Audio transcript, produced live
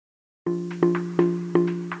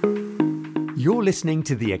You're listening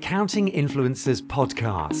to the Accounting Influencers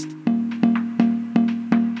podcast.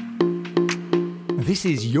 This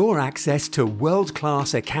is your access to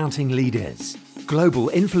world-class accounting leaders, global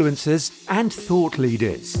influencers, and thought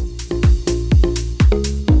leaders.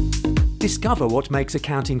 Discover what makes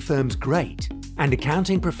accounting firms great and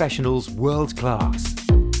accounting professionals world-class.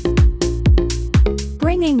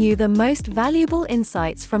 Bringing you the most valuable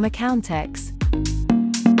insights from Accountex.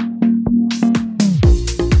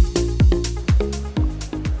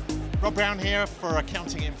 Rob Brown here for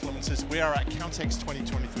Accounting Influencers. We are at Accountex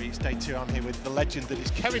 2023. It's day 2. I'm here with the legend that is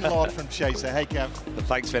Kevin Lord from Chaser. Hey, Kev.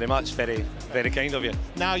 Thanks very much. Very, very kind of you.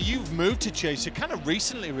 Now, you've moved to Chaser kind of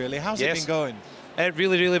recently, really. How's it been going?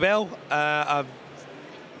 Really, really well. I've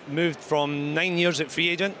moved from 9 years at Free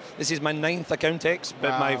Agent. This is my 9th Accountex,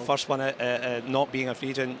 but my first one not being a Free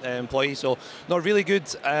Agent employee. So, not really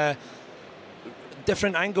good.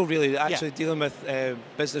 Different angle, really, actually dealing with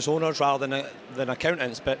business owners rather than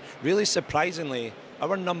accountants. But really surprisingly,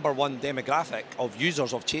 our number one demographic of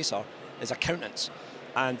users of Chaser is accountants.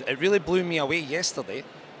 And it really blew me away yesterday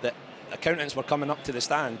that accountants were coming up to the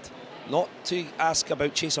stand, not to ask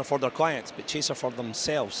about Chaser for their clients, but Chaser for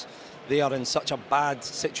themselves. They are in such a bad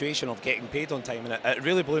situation of getting paid on time, and it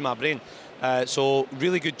really blew my brain. So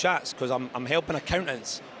really good chats, because I'm helping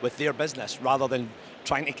accountants with their business rather than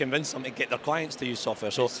trying to convince them to get their clients to use software.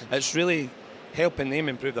 So it's really helping them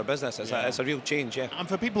improve their business. It's a real change, And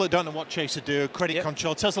for people that don't know what Chaser do, credit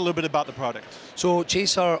control, tell us a little bit about the product. So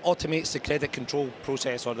Chaser automates the credit control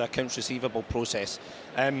process, or the accounts receivable process.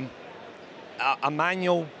 A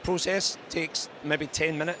manual process takes maybe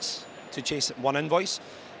 10 minutes to chase one invoice,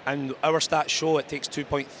 and our stats show it takes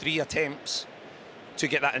 2.3 attempts to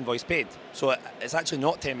get that invoice paid. So it's actually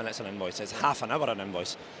not 10 minutes an invoice, it's half an hour an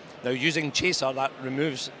invoice. Now, using Chaser, that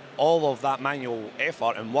removes all of that manual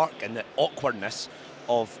effort and work and the awkwardness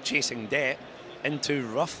of chasing debt into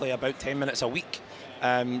roughly about 10 minutes a week.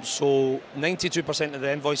 So 92% of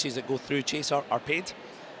the invoices that go through Chaser are paid,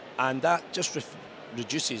 and that just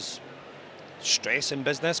reduces stress in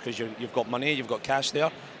business, because you've got money, you've got cash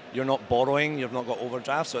there, you're not borrowing, you've not got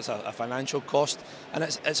overdraft, so it's a financial cost, and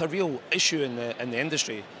it's a real issue in the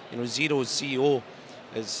industry. You know, Xero's CEO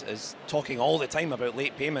is talking all the time about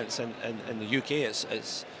late payments in the UK.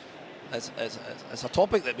 It's a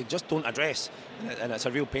topic that we just don't address, and it's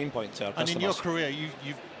a real pain point to our customers. And in your career,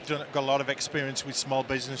 you've got a lot of experience with small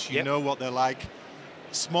business. You know what they're like.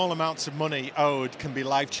 Small amounts of money owed can be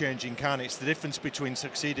life-changing, can't it? It's the difference between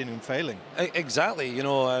succeeding and failing. Exactly. You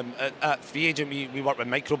know, at Free Agent, we work with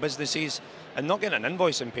micro businesses, and not getting an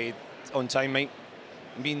invoice and paid on time might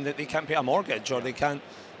mean that they can't pay a mortgage, or they can't,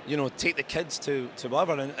 take the kids to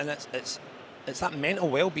whatever. And it's that mental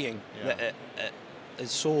well-being that it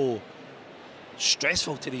is so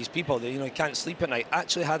stressful to these people that you can't sleep at night. I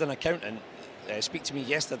actually had an accountant speak to me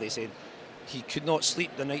yesterday saying he could not sleep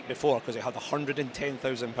the night before because he had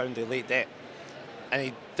 £110,000 of late debt, and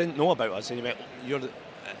he didn't know about us. And he went,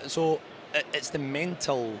 So it's the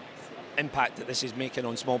mental impact that this is making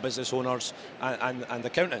on small business owners and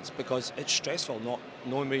accountants, because it's stressful not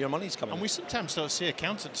knowing where your money's coming. And we sometimes don't see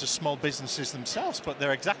accountants as small businesses themselves, but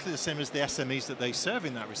they're exactly the same as the SMEs that they serve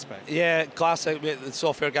in that respect. Yeah, classic. The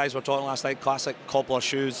software guys were talking last night, classic cobbler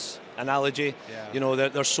shoes analogy.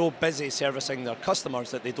 They're so busy servicing their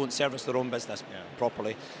customers that they don't service their own business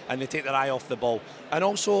properly, and they take their eye off the ball. And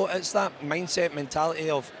also it's that mentality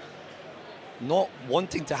of not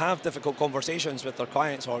wanting to have difficult conversations with their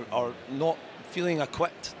clients, or not feeling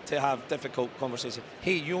equipped to have difficult conversations.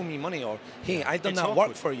 Hey, you owe me money, or hey, I've done that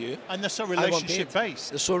work for you. And they're so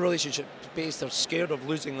relationship-based. They're so relationship-based, they're scared of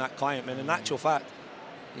losing that client. And in actual fact,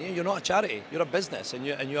 you're not a charity, you're a business, and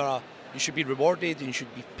you should be rewarded and you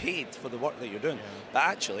should be paid for the work that you're doing. But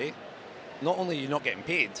actually, not only are you not getting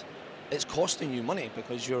paid, it's costing you money,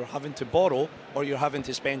 because you're having to borrow, or you're having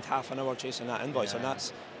to spend half an hour chasing that invoice. And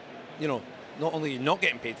that's, not only you're not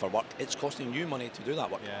getting paid for work, it's costing you money to do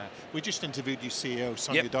that work. Yeah, we just interviewed your CEO,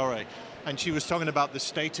 Sonia Dorais, and she was talking about the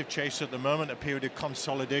state of Chaser at the moment, a period of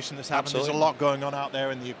consolidation that's happened. Absolutely. There's a lot going on out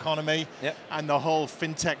there in the economy and the whole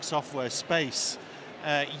fintech software space.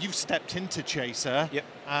 You've stepped into Chaser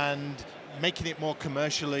and making it more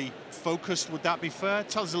commercially focused. Would that be fair?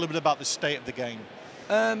 Tell us a little bit about the state of the game.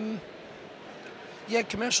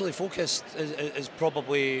 Commercially focused is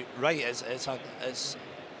probably right.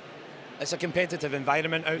 It's a competitive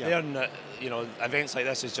environment out there, and events like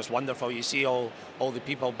this is just wonderful. You see all the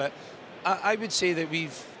people, but I would say that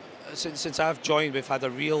since I've joined, we've had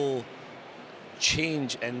a real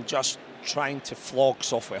change in just trying to flog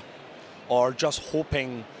software, or just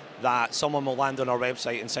hoping that someone will land on our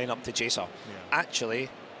website and sign up to Chaser. Actually,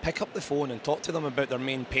 pick up the phone and talk to them about their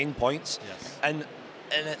main pain points. Yes. And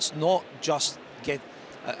it's not just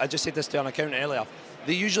I just said this to an accountant earlier.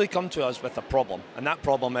 They usually come to us with a problem, and that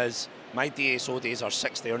problem is my DSO days are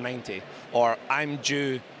 60 or 90, or I'm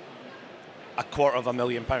due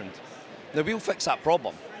 £250,000. Now, we'll fix that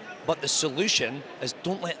problem, but the solution is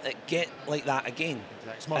don't let it get like that again.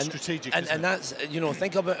 It's more strategic, and that's,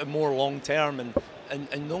 think about it more long term, and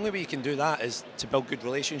the only way you can do that is to build good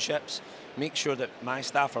relationships, make sure that my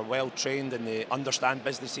staff are well trained and they understand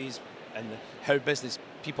businesses and how business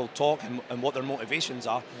people talk and what their motivations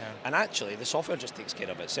are. Yeah. And actually, the software just takes care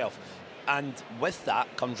of itself. And with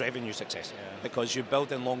that comes revenue success, because you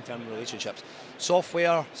build in long-term relationships.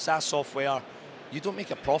 Software, SaaS software, you don't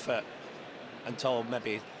make a profit until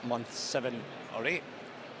maybe month 7 or 8,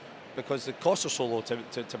 because the costs are so low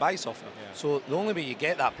to buy software. Yeah. So the only way you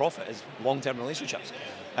get that profit is long-term relationships.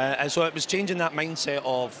 And so it was changing that mindset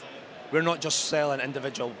of, we're not just selling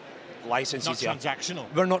individual licenses here. Not transactional.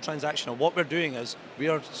 We're not transactional. What we're doing is we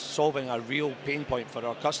are solving a real pain point for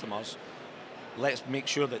our customers. Let's make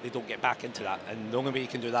sure that they don't get back into that. And the only way you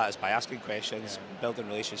can do that is by asking questions, building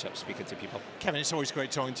relationships, speaking to people. Kevin, it's always great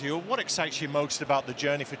talking to you. What excites you most about the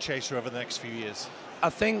journey for Chaser over the next few years? I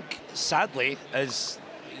think, sadly, as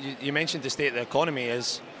you mentioned, the state of the economy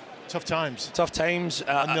is... Tough times.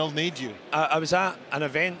 And they'll need you. I was at an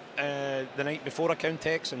event the night before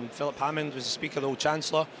Accountex, and Philip Hammond was the speaker, the old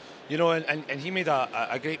Chancellor, and he made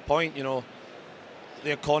a great point, the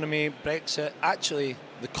economy, Brexit, actually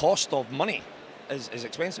the cost of money is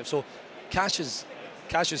expensive. So cash is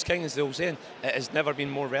king, as the old saying. It has never been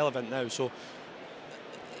more relevant now. So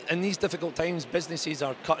in these difficult times, businesses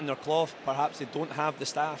are cutting their cloth. Perhaps they don't have the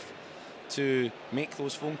staff to make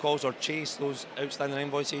those phone calls or chase those outstanding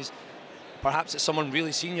invoices. Perhaps it's someone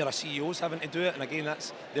really senior, a CEO's having to do it, and again,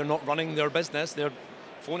 they're not running their business, they're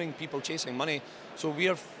phoning people chasing money. So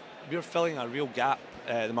we're filling a real gap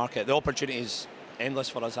in the market. The opportunity is endless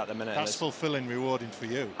for us at the minute. That's fulfilling, rewarding for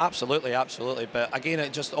you. Absolutely. But again,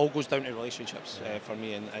 it just all goes down to relationships for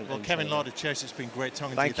me. Well, Kevin Lord of Chase, it's been great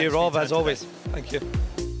talking to you. Thank you, Rob, as always. Thank you.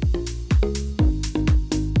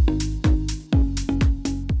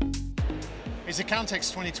 It's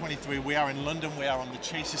Accountex 2023. We are in London. We are on the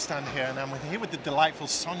Chaser stand here, and I'm here with the delightful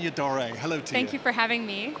Sonia Dorais. Hello to you. Thank you for having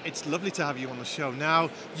me. It's lovely to have you on the show. Now,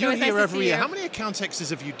 you're here every year. How many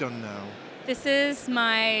Accountexes have you done now? This is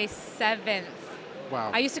my 7th.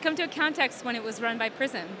 Wow. I used to come to Accountex when it was run by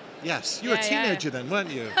Prism. Yes, you were a teenager then, weren't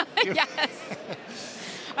you? Yes.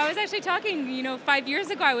 I was actually talking, 5 years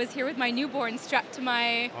ago, I was here with my newborn strapped to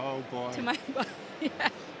my... Oh, boy. To my... Yeah.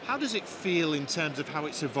 How does it feel in terms of how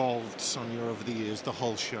it's evolved, Sonia, over the years, the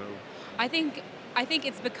whole show? I think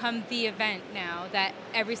it's become the event now that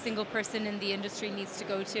every single person in the industry needs to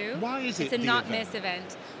go to. Why is it It's a not-miss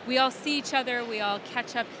event. We all see each other. We all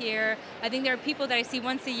catch up here. I think there are people that I see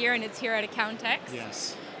once a year, and it's here at Accountex.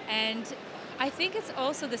 Yes. And I think it's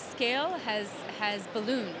also the scale has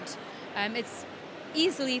ballooned. It's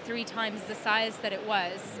easily 3 times the size that it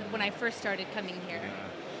was when I first started coming here. Yeah.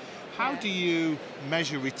 How do you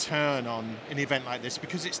measure return on an event like this?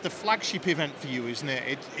 Because it's the flagship event for you, isn't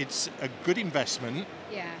it? It's a good investment,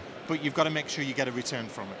 but you've got to make sure you get a return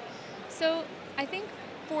from it. So I think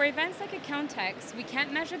for events like Accountex, we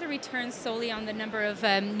can't measure the returns solely on the number of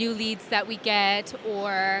new leads that we get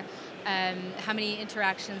or how many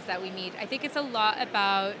interactions that we meet. I think it's a lot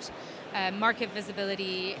about market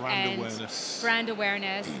visibility brand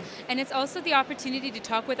awareness. And it's also the opportunity to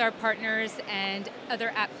talk with our partners and other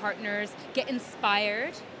app partners, get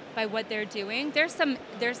inspired by what they're doing. There's some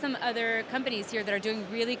other companies here that are doing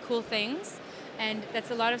really cool things, and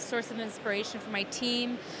that's a lot of source of inspiration for my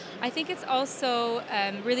team. I think it's also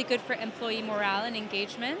really good for employee morale and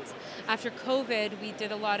engagement. After COVID, we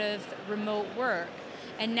did a lot of remote work,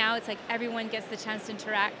 and now it's like everyone gets the chance to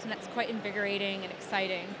interact, and that's quite invigorating and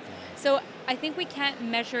exciting. So I think we can't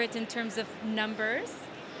measure it in terms of numbers.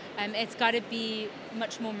 It's got to be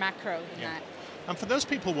much more macro than that. And for those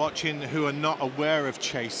people watching who are not aware of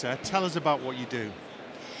Chaser, tell us about what you do.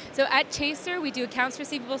 So at Chaser, we do accounts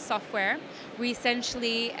receivable software. We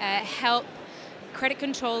essentially help credit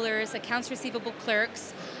controllers, accounts receivable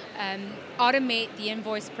clerks, automate the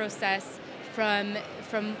invoice process from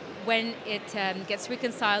when it gets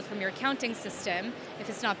reconciled from your accounting system. If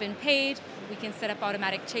it's not been paid, we can set up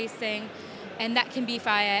automatic chasing, and that can be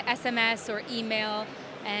via SMS or email.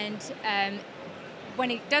 And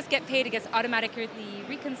when it does get paid, it gets automatically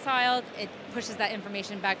reconciled. It pushes that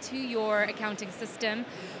information back to your accounting system,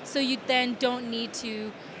 so you then don't need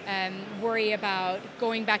to worry about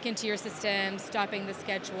going back into your system, stopping the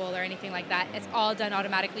schedule, or anything like that. It's all done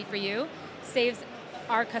automatically for you. Saves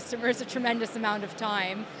our customers a tremendous amount of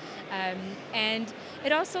time. And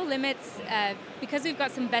it also limits, because we've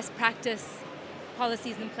got some best practice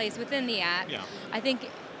policies in place within the app, I think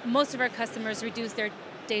most of our customers reduce their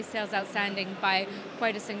day sales outstanding by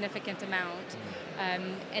quite a significant amount.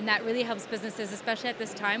 And that really helps businesses, especially at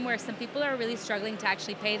this time where some people are really struggling to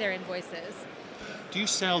actually pay their invoices. Do you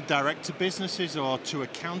sell direct to businesses or to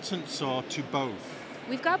accountants or to both?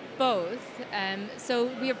 We've got both. So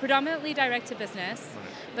we are predominantly direct to business,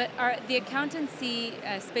 but the accountancy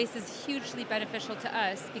space is hugely beneficial to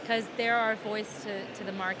us because they're our voice to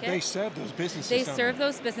the market. They serve those businesses. They serve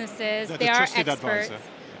those businesses. They're they the are trusted experts. Advisor.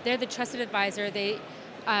 They're the trusted advisor.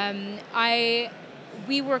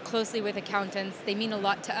 We work closely with accountants. They mean a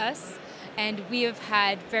lot to us. And we have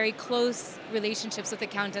had very close relationships with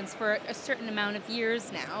accountants for a certain amount of years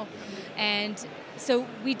now. And so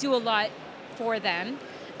we do a lot for them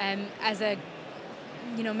as a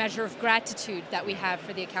measure of gratitude that we have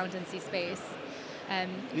for the accountancy space.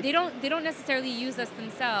 They don't necessarily use us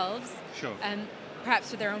themselves. Sure.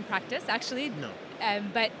 Perhaps for their own practice, actually. No.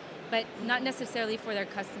 But not necessarily for their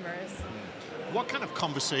customers. What kind of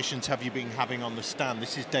conversations have you been having on the stand?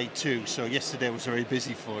 This is day 2, so yesterday was very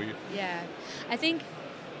busy for you. Yeah, I think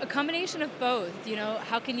a combination of both.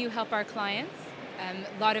 How can you help our clients?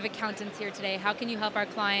 A lot of accountants here today. How can you help our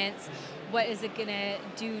clients? What is it going to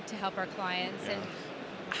do to help our clients? And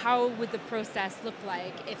how would the process look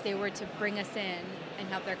like if they were to bring us in and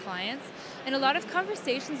help their clients? And a lot of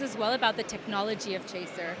conversations as well about the technology of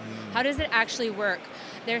Chaser. How does it actually work?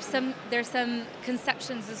 There's some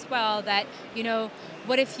conceptions as well that,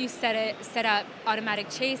 what if you set up automatic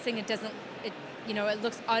chasing? It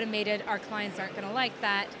looks automated. Our clients aren't going to like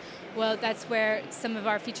that. Well, that's where some of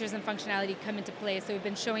our features and functionality come into play. So we've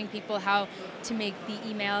been showing people how to make the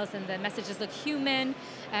emails and the messages look human.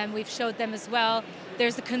 We've showed them as well.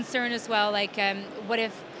 There's a concern as well, like what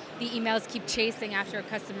if the emails keep chasing after a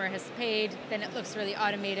customer has paid? Then it looks really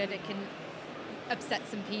automated. It can upset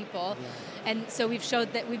some people. And so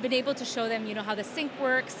we've been able to show them, how the sync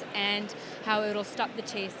works and how it'll stop the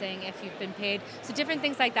chasing if you've been paid. So different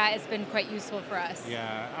things like that has been quite useful for us.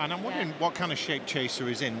 Yeah, and I'm wondering what kind of shape Chaser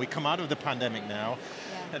is in. We come out of the pandemic now.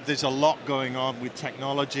 There's a lot going on with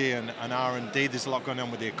technology and R&D. There's a lot going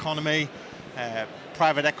on with the economy.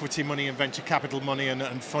 Private equity money and venture capital money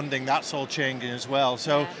and funding, that's all changing as well.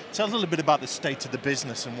 So tell us a little bit about the state of the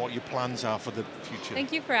business and what your plans are for the future.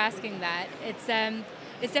 Thank you for asking that.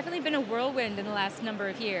 It's definitely been a whirlwind in the last number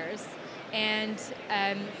of years, and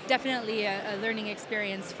definitely a learning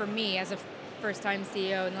experience for me as a first-time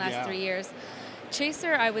CEO in the last 3 years.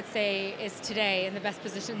 Chaser, I would say, is today in the best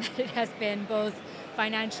position that it has been, both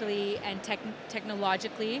financially and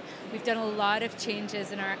technologically. We've done a lot of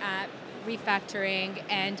changes in our app, refactoring,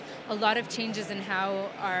 and a lot of changes in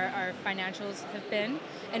how our financials have been,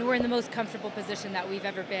 and we're in the most comfortable position that we've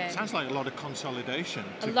ever been. Sounds like a lot of consolidation.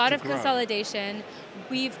 Consolidation.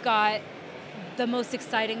 We've got the most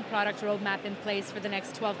exciting product roadmap in place for the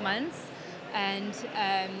next 12 months, and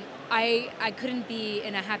I couldn't be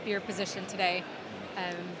in a happier position today.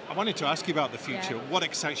 I wanted to ask you about the future. What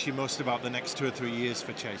excites you most about the next 2 or 3 years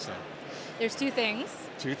for Chaser? There's 2 things.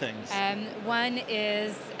 2 things. One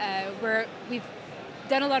is we've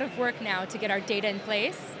done a lot of work now to get our data in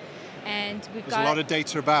place, and There's a lot of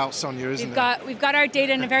data about, Sonia, isn't there? We've got our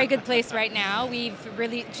data in a very good place right now. We've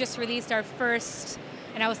just released our first,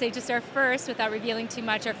 and I will say just our first, without revealing too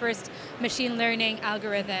much, our first machine learning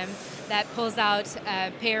algorithm that pulls out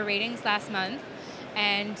payer ratings last month,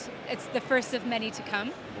 and it's the first of many to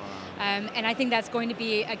come. And I think that's going to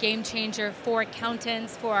be a game changer for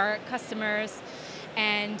accountants, for our customers.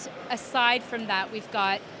 And aside from that, we've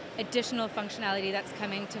got additional functionality that's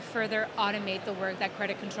coming to further automate the work that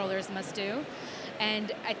credit controllers must do.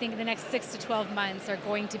 And I think the next 6 to 12 months are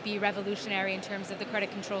going to be revolutionary in terms of the credit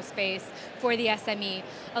control space for the SME.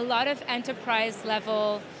 A lot of enterprise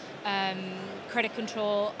level credit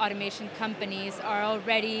control automation companies are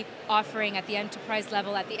already offering at the enterprise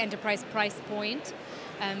level, at the enterprise price point,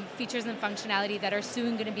 features and functionality that are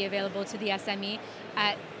soon going to be available to the SME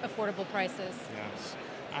at affordable prices. Yes.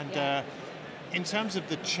 And in terms of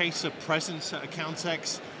the Chaser presence at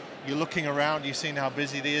Accountex, you're looking around, you've seen how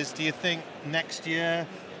busy it is. Do you think next year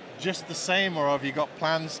just the same, or have you got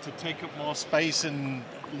plans to take up more space and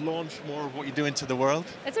launch more of what you do into the world?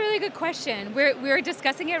 That's a really good question. We're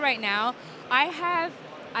discussing it right now.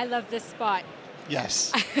 I love this spot.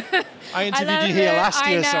 Yes. I interviewed you here last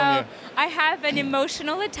year, Sonia. I have an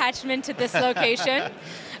emotional attachment to this location.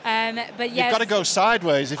 But yes. You've got to go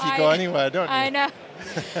sideways if you go anywhere, don't you? I know.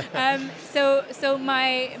 So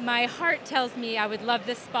my heart tells me I would love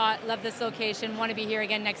this spot, love this location, want to be here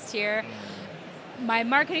again next year. my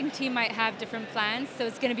marketing team might have different plans, so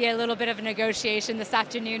it's going to be a little bit of a negotiation this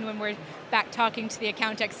afternoon when we're back talking to the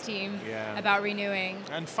Accountex team about renewing.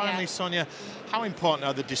 And finally, Sonia, how important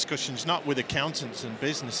are the discussions, not with accountants and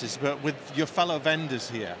businesses, but with your fellow vendors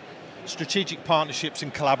here? Strategic partnerships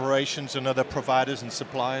and collaborations and other providers and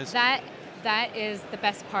suppliers? That is the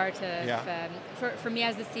best part of, for me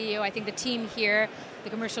as the CEO, I think the team here, the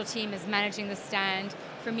commercial team is managing the stand.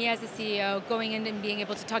 For me as the CEO, going in and being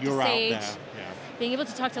able to talk to Sage, being able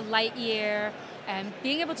to talk to Lightyear,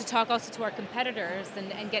 being able to talk also to our competitors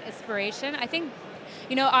and get inspiration. I think,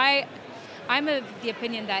 I'm of the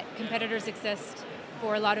opinion that competitors exist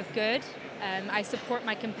for a lot of good. I support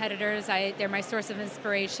my competitors. They're my source of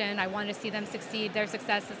inspiration. I want to see them succeed. Their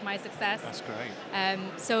success is my success. That's great.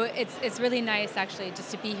 So it's really nice, actually, just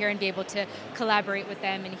to be here and be able to collaborate with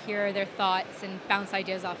them and hear their thoughts and bounce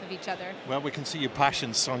ideas off of each other. Well, we can see your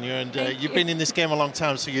passion, Sonia, and you've been in this game a long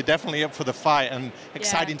time, so you're definitely up for the fight, and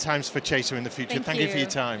exciting times for Chaser in the future. Thank you for your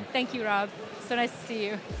time. Thank you, Rob. So nice to see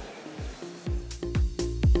you.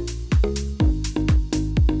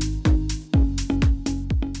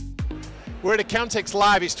 We're at Accountex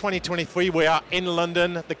Live. It's 2023. We are in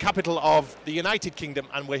London, the capital of the United Kingdom,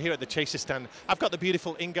 and we're here at the Chaser stand. I've got the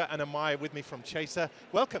beautiful Inga and Amaya with me from Chaser.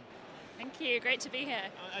 Welcome. Thank you. Great to be here.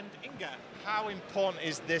 And Inga, how important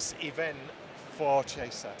is this event for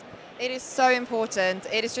Chaser? It is so important.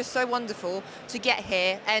 It is just so wonderful to get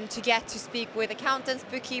here and to get to speak with accountants,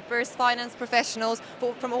 bookkeepers, finance professionals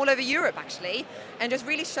from all over Europe, actually, and just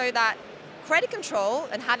really show that credit control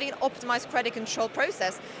and having an optimized credit control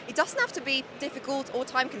process, it doesn't have to be difficult or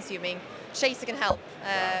time consuming. Chaser can help.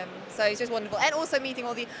 So it's just wonderful. And also meeting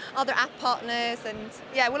all the other app partners, and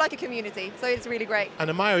we're like a community, so it's really great. And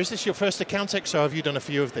Amaya, is this your first Accountex, or have you done a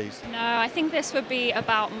few of these? No, I think this would be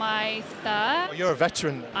about my third. Oh, you're a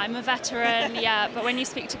veteran. I'm a veteran, but when you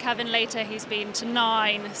speak to Kevin later, he's been to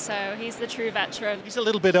 9, so he's the true veteran. He's a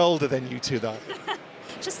little bit older than you two, though.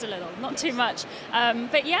 Just a little, not too much.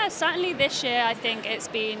 But certainly this year I think it's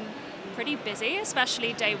been pretty busy,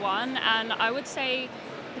 especially day one, and I would say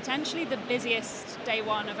potentially the busiest day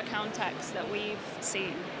one of Accountex that we've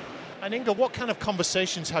seen. And Inga, what kind of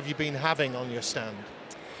conversations have you been having on your stand?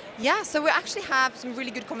 Yeah, so we actually have some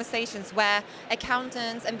really good conversations where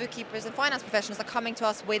accountants and bookkeepers and finance professionals are coming to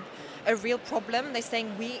us with a real problem. They're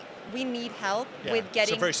saying we need help with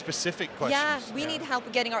getting... It's a very specific question. We need help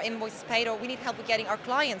with getting our invoices paid, or we need help with getting our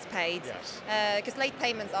clients paid. Yes. Because late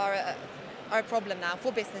payments are a problem now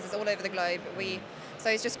for businesses all over the globe. So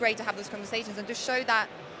it's just great to have those conversations and to show that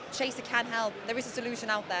Chaser can help. There is a solution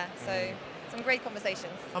out there. So some great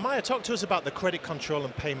conversations. Amaya, talk to us about the credit control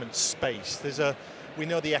and payment space. We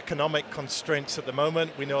know the economic constraints at the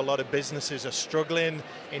moment. We know a lot of businesses are struggling.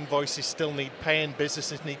 Invoices still need paying.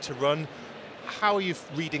 Businesses need to run. How are you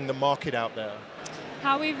reading the market out there?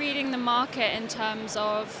 How are we reading the market in terms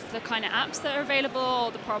of the kind of apps that are available,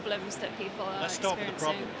 or the problems that people are Let's experiencing? start with the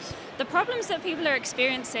problems. The problems that people are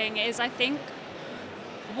experiencing is, I think,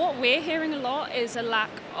 what we're hearing a lot is a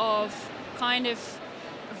lack of kind of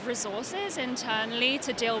resources internally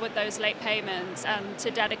to deal with those late payments and to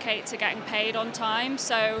dedicate to getting paid on time.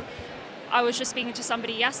 So I was just speaking to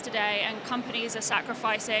somebody yesterday, and companies are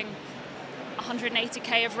sacrificing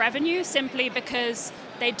 180k of revenue simply because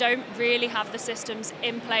they don't really have the systems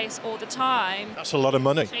in place all the time. That's a lot of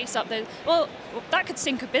money. Chase up well, that could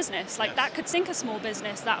sink a business. That could sink a small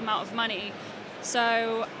business, that amount of money.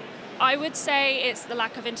 So I would say it's the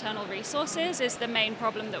lack of internal resources is the main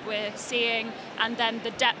problem that we're seeing, and then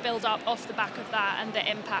the debt build up off the back of that and the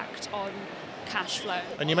impact on cash flow.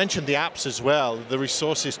 And you mentioned the apps as well, the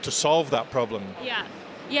resources to solve that problem.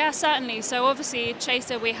 Yeah, certainly. So obviously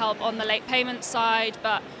Chaser, we help on the late payment side,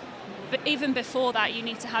 but even before that, you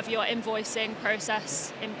need to have your invoicing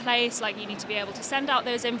process in place. Like, you need to be able to send out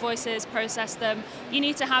those invoices, process them. You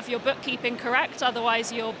need to have your bookkeeping correct,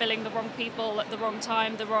 otherwise you're billing the wrong people at the wrong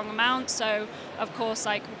time, the wrong amount. So of course,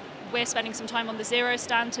 we're spending some time on the Xero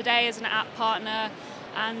stand today as an app partner,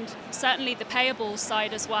 and certainly the payables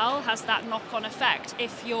side as well has that knock-on effect.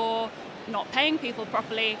 If you're not paying people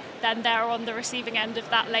properly, then they're on the receiving end of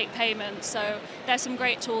that late payment. So there's some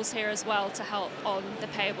great tools here as well to help on the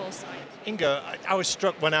payables side. Inga, I was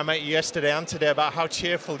struck when I met you yesterday and today about how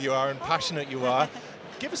cheerful you are and passionate you are.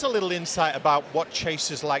 Give us a little insight about what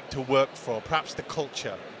Chaser's like to work for, perhaps the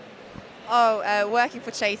culture. Working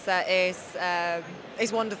for Chaser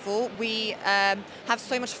is wonderful. We have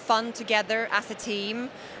so much fun together as a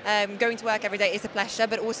team. Going to work every day is a pleasure,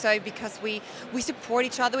 but also because we support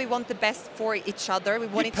each other. We want the best for each other. We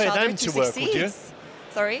want each other to succeed. Would you?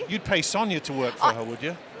 Sorry? You'd pay Sonia to work for her, would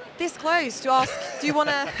you? this close to ask, do you want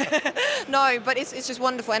to? No, but it's just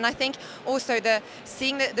wonderful. And I think also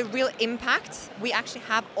seeing the real impact we actually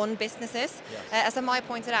have on businesses. Yes. As Amaya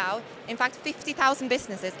pointed out, in fact, 50,000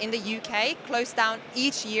 businesses in the UK close down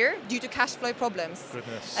each year due to cash flow problems.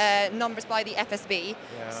 Goodness. Numbers by the FSB.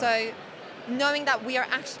 Yeah. So knowing that we are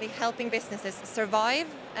actually helping businesses survive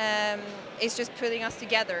is just putting us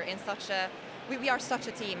together in we are such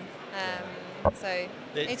a team. So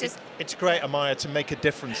it's great, Amaya, to make a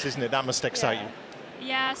difference, isn't it? That must excite you.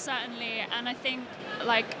 Yeah, certainly. And I think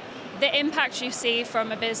the impact you see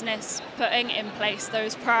from a business putting in place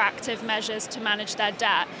those proactive measures to manage their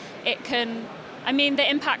debt, the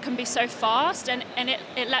impact can be so fast, and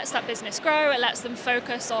it lets that business grow. It lets them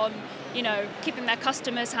focus on, keeping their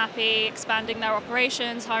customers happy, expanding their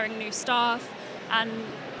operations, hiring new staff. And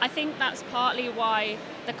I think that's partly why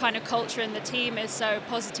the kind of culture in the team is so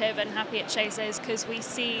positive and happy at Chaser's, because we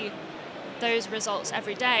see those results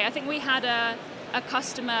every day. I think we had a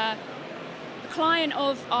client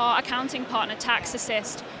of our accounting partner, Tax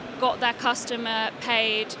Assist, got their customer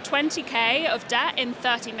paid 20k of debt in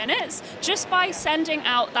 30 minutes just by sending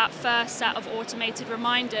out that first set of automated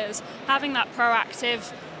reminders. Having that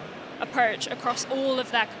proactive approach across all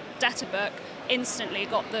of their debtor book instantly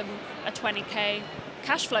got them a 20k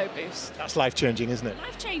cash flow boost. That's life-changing, isn't it?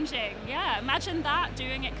 Life-changing, yeah. Imagine that,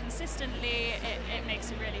 doing it consistently, it makes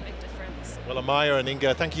a really big difference. Well, Amaya and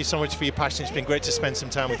Inga, thank you so much for your passion. It's been great to spend some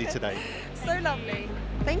time with you today. So lovely.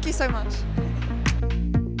 Thank you so much.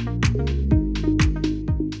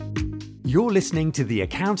 You're listening to the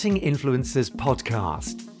Accounting Influencers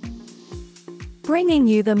podcast, bringing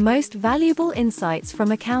you the most valuable insights from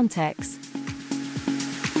Accountex.